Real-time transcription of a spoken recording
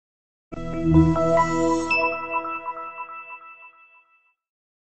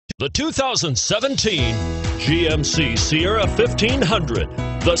The 2017 GMC Sierra 1500.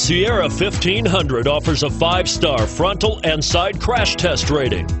 The Sierra 1500 offers a 5-star frontal and side crash test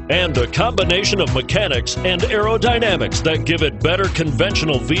rating and a combination of mechanics and aerodynamics that give it better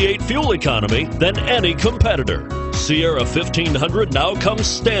conventional V8 fuel economy than any competitor. Sierra 1500 now comes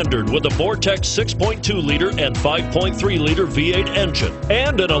standard with a Vortex 6.2-liter and 5.3-liter V8 engine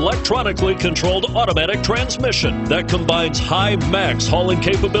and an electronically controlled automatic transmission that combines high max hauling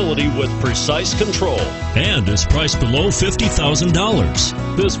capability with precise control and is priced below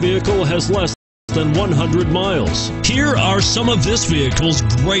 $50,000. This vehicle has less than 100 miles. Here are some of this vehicle's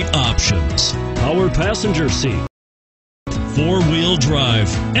great options: power passenger seat, 4-wheel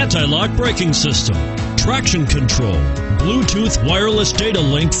drive, anti-lock braking system, traction control, Bluetooth wireless data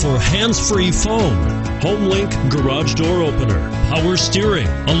link for hands-free phone, HomeLink garage door opener, power steering,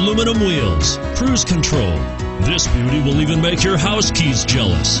 aluminum wheels, cruise control. This beauty will even make your house keys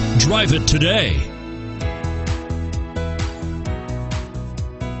jealous. Drive it today.